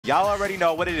Y'all already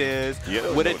know what it is,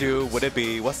 what it do, what it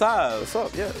be. What's up? What's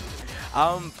up? Yeah.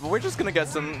 We're just gonna get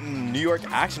some New York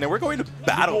action, and we're going to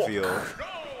Battlefield.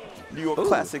 New York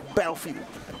classic Battlefield.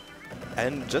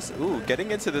 And just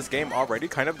getting into this game already,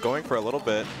 kind of going for a little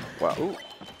bit. Wow. Ooh,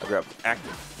 I grabbed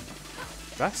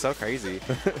active. That's so crazy.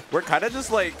 We're kind of just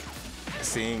like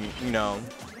seeing, you know,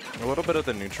 a little bit of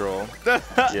the neutral.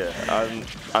 Yeah,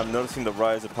 I'm noticing the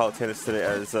rise of Palutena today,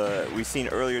 as we seen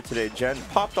earlier today. Jen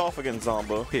popped off against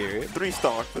Zombo. Period.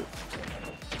 3-stock.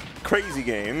 Crazy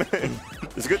game.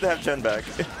 It's good to have Jen back.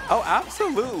 Oh,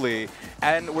 absolutely.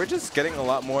 And we're just getting a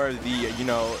lot more of the, you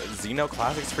know, Xeno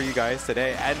classics for you guys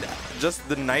today. And just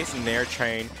the nice Nair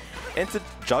train into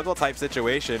juggle type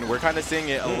situation. We're kind of seeing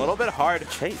it a little bit hard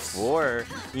for,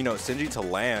 you know, Sinji to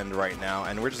land right now.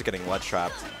 And we're just getting ledge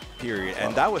trapped. Period.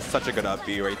 And that was such a good up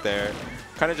B right there.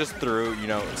 Kind of just threw, you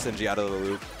know, Sinji out of the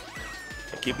loop.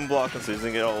 Keep him blocking so he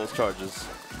doesn't get all those charges.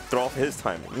 Throw off his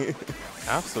timing.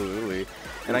 Absolutely.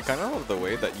 And I kind of love the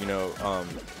way that, you know,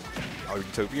 our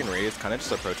UtopianRay is kind of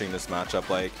just approaching this matchup.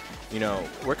 Like, you know,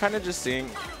 we're kind of just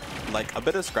seeing, like, a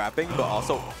bit of scrapping, but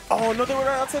also... Oh, no, they were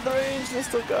outside the range. They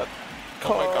still got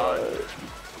caught. Oh, my God.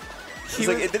 It's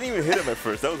like, it didn't even hit him at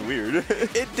first. That was weird.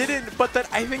 It didn't, but then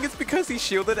I think it's because he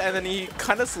shielded and then he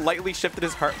kind of slightly shifted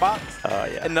his heart box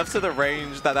enough to the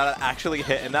range that actually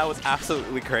hit, and that was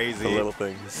absolutely crazy. The little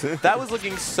things. That was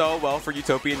looking so well for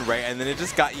UtopianRay, and then it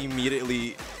just got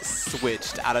immediately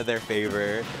switched out of their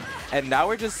favor. And now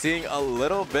we're just seeing a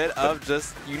little bit of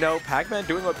just, you know, PacMan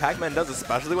doing what PacMan does,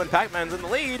 especially when PacMan's in the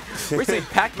lead. We're seeing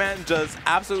PacMan just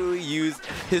absolutely use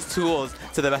his tools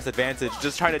to the best advantage,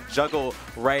 just trying to juggle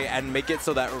Ray and make it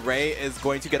so that Ray is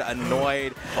going to get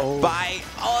annoyed by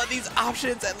all of these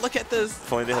options. And look at this.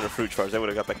 If only they had a fruit charge, they would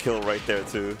have got that kill right there,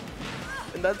 too.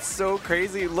 And that's so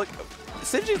crazy. Look,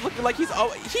 Sinji's looking like he's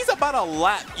about to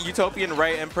lap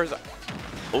UtopianRay in person.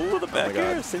 Oh, the back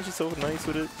air. Sinji's so nice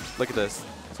with it. Look at this.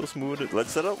 So smooth.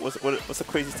 Let's set up. What's the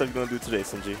crazy stuff you're gonna do today,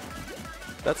 Sinji?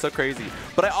 That's so crazy.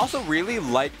 But I also really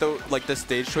like the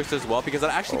stage choice as well, because it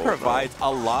actually provides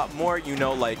a lot more, you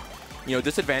know,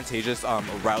 disadvantageous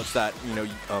routes that, you know,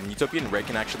 UtopianRay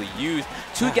can actually use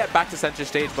to get back to center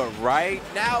stage. But right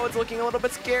now it's looking a little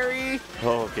bit scary.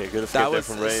 Oh, okay, good escape there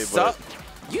from Ray. But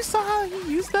you saw how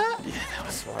he used that? Yeah, that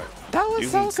was smart. That was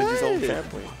using so good. Sinji's old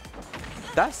trampoline.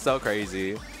 That's so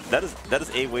crazy. That is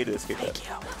a way to escape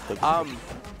that.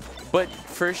 But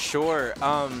for sure,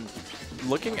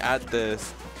 looking at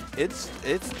this, it's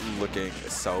looking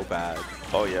so bad.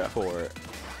 Oh yeah.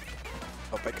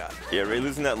 Oh my God. Yeah, Ray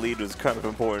losing that lead was kind of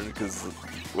important, because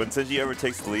when Sinji ever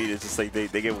takes the lead, it's just like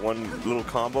they get one little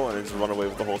combo and they just run away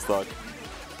with the whole stock.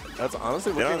 That's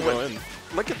honestly looking.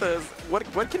 Look at this.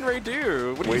 What can Ray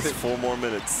do? What do you think? 4 more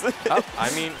minutes.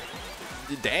 I mean,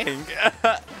 dang.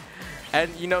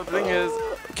 And you know the thing is,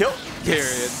 kill.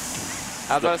 Period.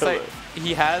 I was about to say,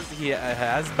 he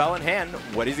has Bell in hand.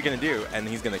 What is he gonna do? And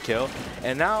he's gonna kill.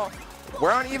 And now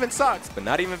we're on even stocks, but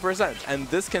not even percent. And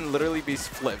this can literally be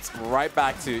flipped right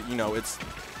back to, you know, it's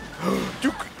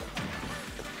Duke.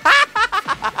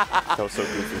 That was so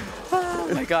goofy.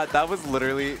 Oh my God, that was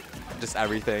literally just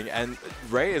everything. And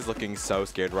Ray is looking so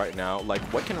scared right now. Like,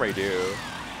 what can Ray do?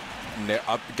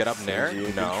 Get up Nair?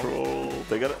 No. Control.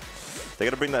 They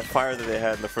gotta bring that fire that they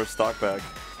had in the first stock back.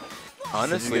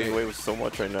 Honestly, getting away with so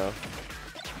much right now.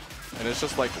 And it's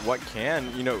just like, what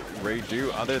can, you know, Ray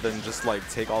do other than just like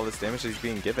take all this damage that he's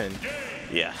being given?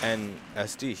 Yeah. And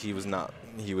SD, he was not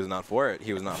for it.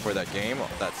 He was not for that game.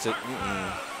 That's it.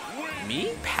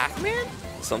 Me, PacMan?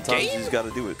 Sometimes you just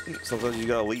gotta do it. Sometimes you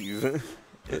gotta leave.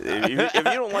 if you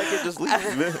don't like it, just leave.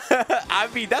 I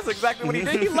mean, that's exactly what he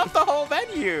did. He left the whole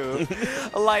venue.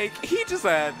 Like, he just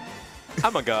said,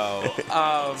 I'm gonna go. It's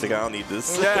like, I don't need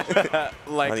this.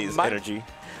 Like, I need this energy.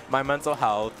 My mental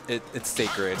health, it's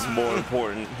sacred. It's more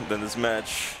important than this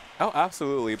match. Oh,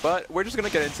 absolutely. But we're just gonna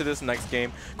get into this next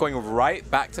game, going right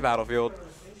back to Battlefield,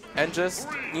 and just,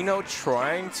 you know,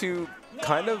 trying to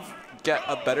kind of get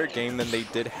a better game than they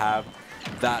did have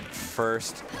that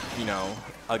first, you know,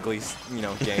 ugly, you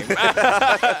know, game.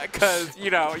 Because, you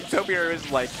know, Utopia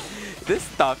is like, this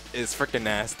stuff is freaking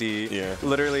nasty. Yeah.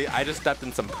 Literally, I just stepped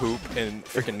in some poop in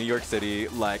freaking New York City.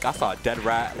 Like, I saw a dead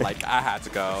rat. Like, I had to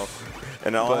go.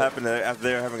 And it all happened after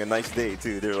they were having a nice day,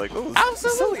 too. They were like, oh, it's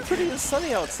so pretty and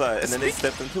sunny outside. And then they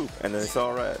stepped in poop. And then they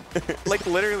saw a rat. Like,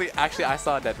 literally, actually, I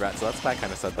saw a dead rat. So that's why I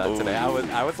kind of said that today.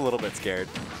 I was a little bit scared.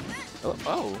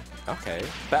 Oh, okay.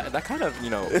 That kind of,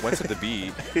 you know, went to the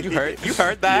beat. You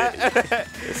heard that? Yeah.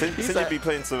 Sinji be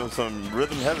playing some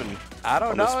rhythm heaven. I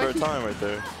don't know. Spare time right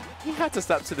there. He had to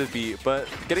step to the beat, but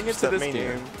getting into this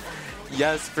game,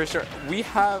 yes, for sure. We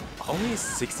have only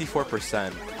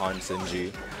 64% on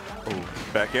Sinji. Oh,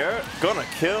 back air. Gonna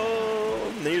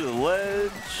kill near the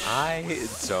ledge. I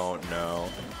don't know.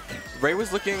 Ray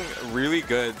was looking really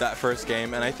good that first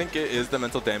game, and I think it is the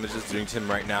mental damage that's doing to him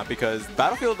right now, because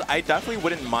Battlefield, I definitely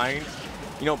wouldn't mind,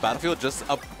 you know, Battlefield just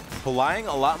applying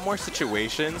a lot more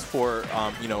situations for,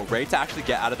 you know, Ray to actually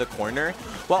get out of the corner,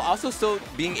 while also still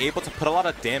being able to put a lot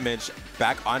of damage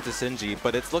back onto Sinji.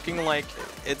 But it's looking like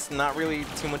it's not really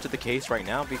too much of the case right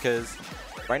now, because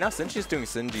right now Sinji's doing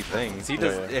Sinji things. He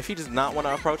does, if he does not want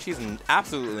to approach, he's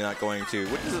absolutely not going to.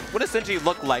 What does Sinji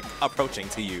look like approaching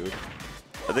to you?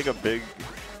 I think a big,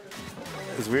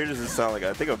 as weird as it sounds, like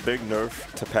I think a big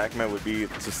nerf to PacMan would be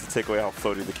just to take away how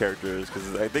floaty the character is,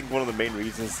 because I think one of the main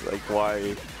reasons like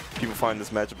why people find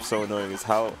this matchup so annoying is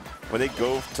how when they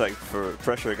go to, like, for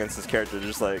pressure against this character, they're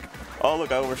just like, oh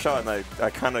look, I overshot and I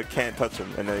kind of can't touch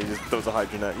him, and then he just throws a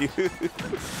hydrant at you.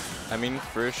 I mean,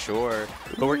 for sure.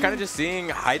 But we're kind of just seeing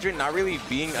Hydrant not really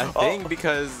being a thing,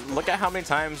 because look at how many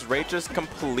times Ray just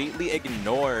completely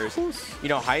ignores, you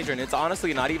know, Hydrant. It's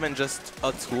honestly not even just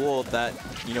a tool that,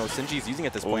 you know, Sinji's using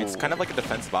at this point. It's kind of like a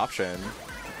defensive option.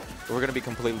 We're going to be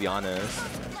completely honest.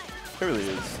 It really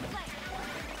is.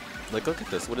 Like, look at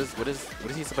this. What is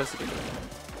he supposed to do?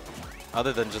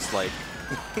 Other than just, like,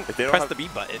 if they don't press have the B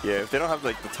button. Yeah, if they don't have,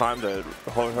 like, the time to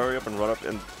hurry up and run up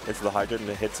into the Hydrant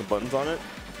and hit some buttons on it,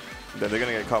 then they're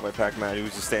going to get caught by PacMan,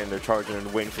 who's just standing there charging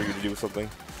and waiting for you to do something.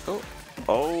 Oh.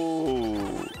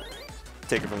 Oh.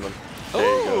 Take it from them.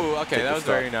 There you go. Okay, that was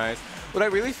very nice. What I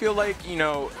really feel like, you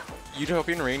know,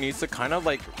 UtopianRay needs to kind of,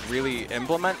 like, really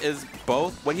implement is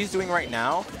both what he's doing right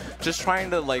now, just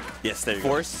trying to, like,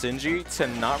 force Sinji to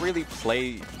not really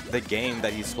play the game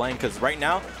that he's playing. Because right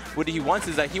now, what he wants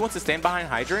is that he wants to stand behind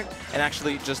Hydrant and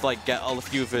actually just, like, get a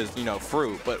few of his, you know,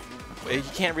 fruit. But he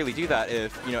can't really do that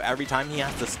if, you know, every time he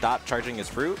has to stop charging his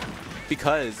fruit,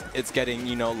 because it's getting,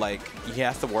 you know, like, he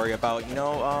has to worry about, you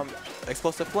know,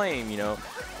 explosive flame, you know,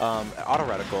 auto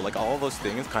reticle, like all of those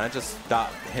things kind of just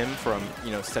stop him from, you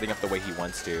know, setting up the way he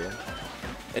wants to.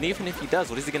 And even if he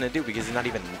does, what is he going to do? Because he's not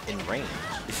even in range.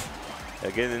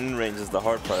 Again, in range is the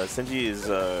hard part. Sinji is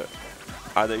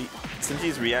either Sinji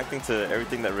is reacting to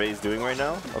everything that Ray is doing right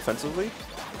now offensively,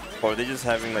 or are they just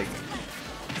having like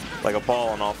a ball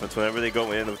on offense? Whenever they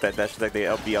go in with that dash attack, they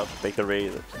LB out, like their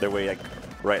way like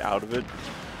right out of it.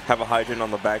 Have a Hydrant on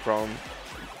the background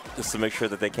just to make sure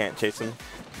that they can't chase him.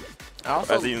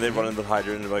 As even they run into the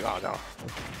Hydrant and they're like, oh no.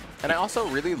 And I also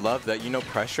really love that, you know,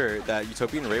 pressure that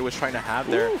UtopianRay was trying to have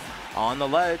there on the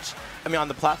ledge. I mean, on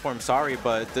the platform, sorry,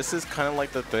 but this is kind of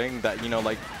like the thing that, you know,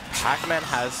 like, PacMan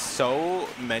has so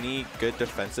many good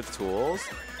defensive tools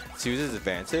to his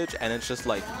advantage, and it's just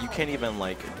like, you can't even,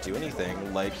 like, do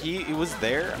anything. Like, he was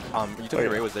there,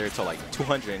 UtopianRay was there till, like,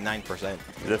 209%. It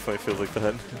definitely feels like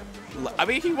that. I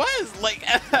mean, he was, like,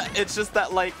 it's just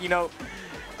that, like, you know,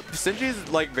 Sinji's,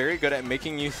 like, very good at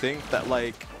making you think that,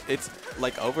 like, it's,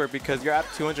 like, over because you're at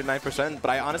 209%, but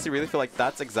I honestly really feel like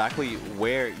that's exactly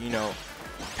where, you know,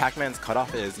 PacMan's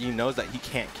cutoff is. He knows that he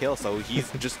can't kill, so he's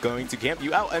just going to camp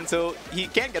you out until he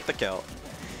can't get the kill.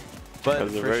 But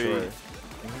for sure.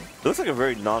 It looks like a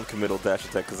very non-committal dash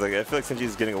attack, because like, I feel like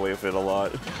Sinji's getting away with it a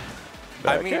lot.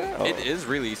 I mean, it is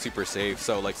really super safe,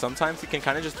 so like sometimes you can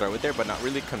kind of just throw it there, but not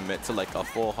really commit to like a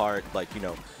full hard, like, you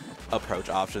know, approach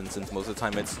option, since most of the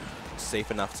time it's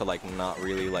safe enough to like not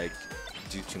really like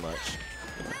do too much.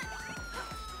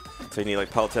 So you need like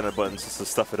Palutena buttons just to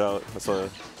stuff it out. That's why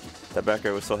that back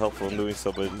air was so helpful in doing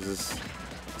so, but it's just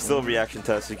still a reaction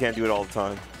test. You can't do it all the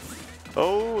time.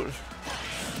 Oh,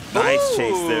 nice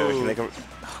chase there. Can they come?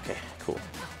 Okay, cool.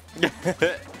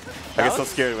 I get so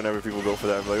scared whenever people go for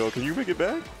that. I'm like, oh, can you make it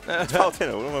back? It's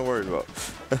Palutena. What am I worried about?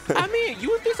 I mean, you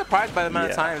would be surprised by the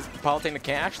amount of times Palutena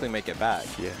can't actually make it back.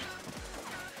 Yeah.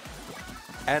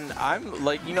 And I'm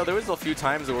like, you know, there was a few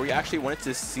times where we actually wanted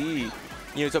to see, you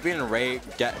know,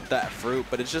 UtopianRay get that fruit,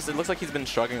 but it's just, it looks like he's been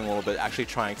struggling a little bit actually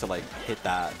trying to like hit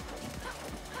that.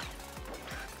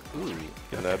 Ooh.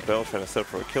 And that Bell trying to set up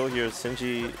for a kill here.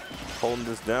 Sinji holding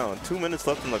this down. 2 minutes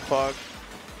left on the clock.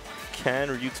 Can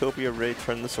UtopianRay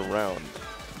turn this around?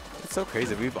 It's so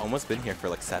crazy. We've almost been here for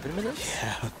like 7 minutes.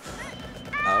 Yeah.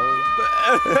 Oh.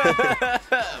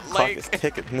 Clock is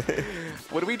ticking.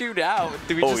 What do we do now?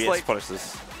 Do we just like punish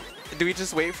this? Do we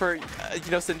just wait for you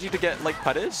know, Sinji to get like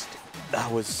punished?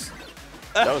 That was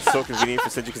so convenient for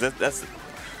Sinji, because that's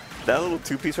that little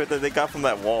two-piece right there they got from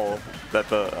that wall that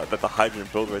the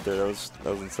Hydrant built right there. That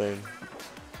was insane.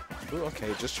 Ooh,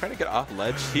 okay, just trying to get off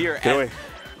ledge here. Get away.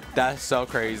 That's so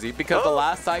crazy, because the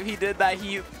last time he did that,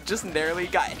 he just narrowly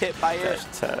got hit by it.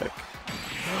 Attack.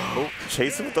 Oh,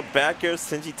 chasing with the back air.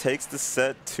 Sinji takes the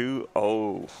set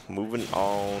 2-0. Moving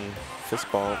on. Fist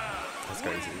bump. That's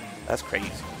crazy. That's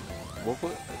crazy.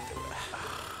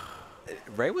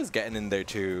 Ray was getting in there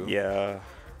too. Yeah.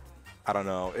 I don't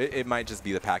know. It might just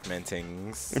be the PacMan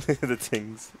tings. The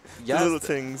tings. Yes, the little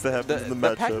tings that happen in the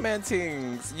matchup. The PacMan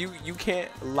tings. You can't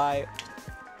lie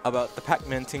about the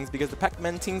PacMan tings because the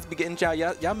PacMan tings be getting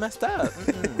y'all messed up.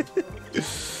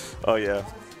 Oh yeah.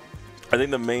 I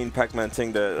think the main PacMan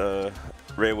ting that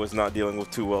Ray was not dealing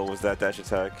with too well was that dash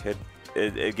attack.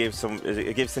 It gave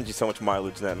Sinji so much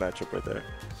mileage in that matchup right there.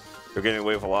 They were getting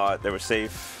away with a lot. They were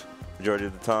safe majority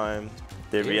of the time.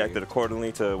 They reacted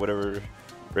accordingly to whatever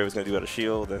Ray was going to do out of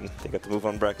shield, and they got to move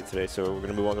on bracket today. So we're going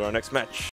to move on to our next match.